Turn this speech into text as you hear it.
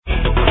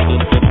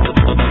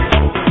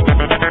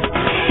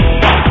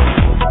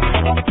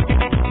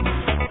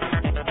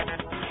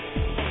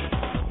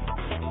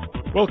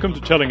Welcome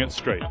to Telling It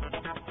Straight,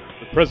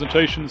 the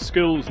presentation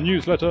skills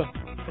newsletter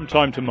from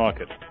Time to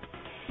Market.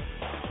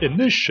 In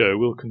this show,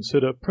 we'll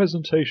consider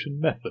presentation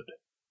method.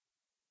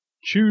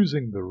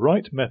 Choosing the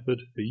right method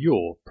for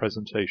your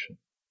presentation.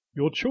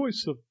 Your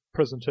choice of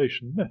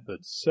presentation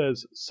method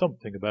says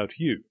something about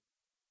you.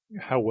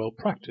 How well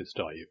practiced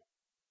are you?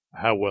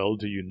 How well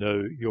do you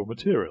know your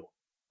material?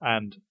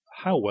 And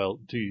how well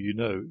do you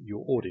know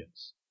your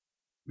audience?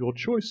 Your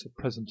choice of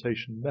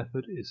presentation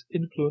method is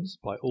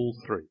influenced by all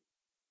three.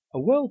 A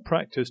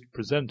well-practiced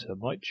presenter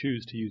might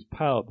choose to use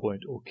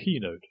PowerPoint or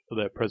Keynote for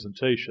their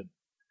presentation,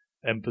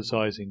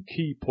 emphasizing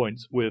key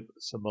points with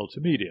some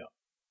multimedia.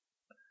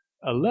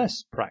 A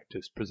less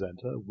practiced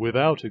presenter,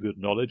 without a good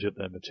knowledge of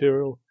their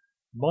material,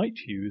 might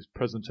use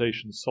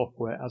presentation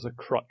software as a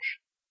crutch,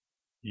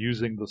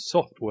 using the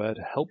software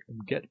to help them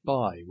get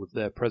by with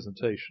their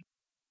presentation.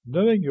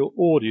 Knowing your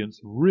audience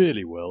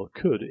really well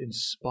could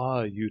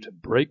inspire you to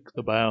break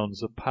the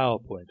bounds of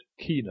PowerPoint,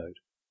 Keynote,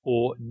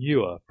 or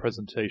newer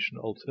presentation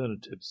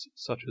alternatives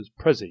such as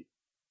Prezi.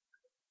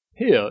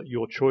 Here,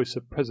 your choice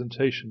of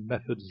presentation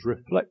methods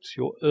reflects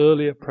your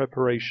earlier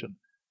preparation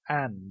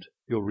and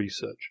your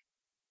research.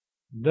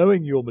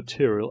 Knowing your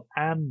material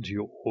and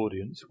your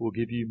audience will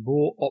give you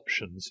more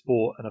options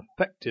for an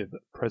effective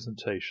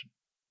presentation.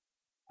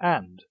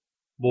 And,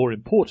 more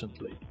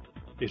importantly,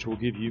 it will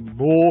give you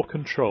more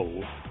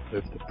control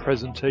over the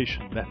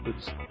presentation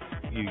methods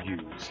you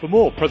use. For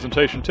more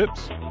presentation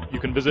tips, you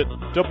can visit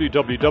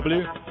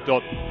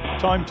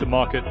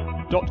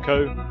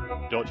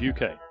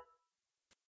www.timetomarket.co.uk.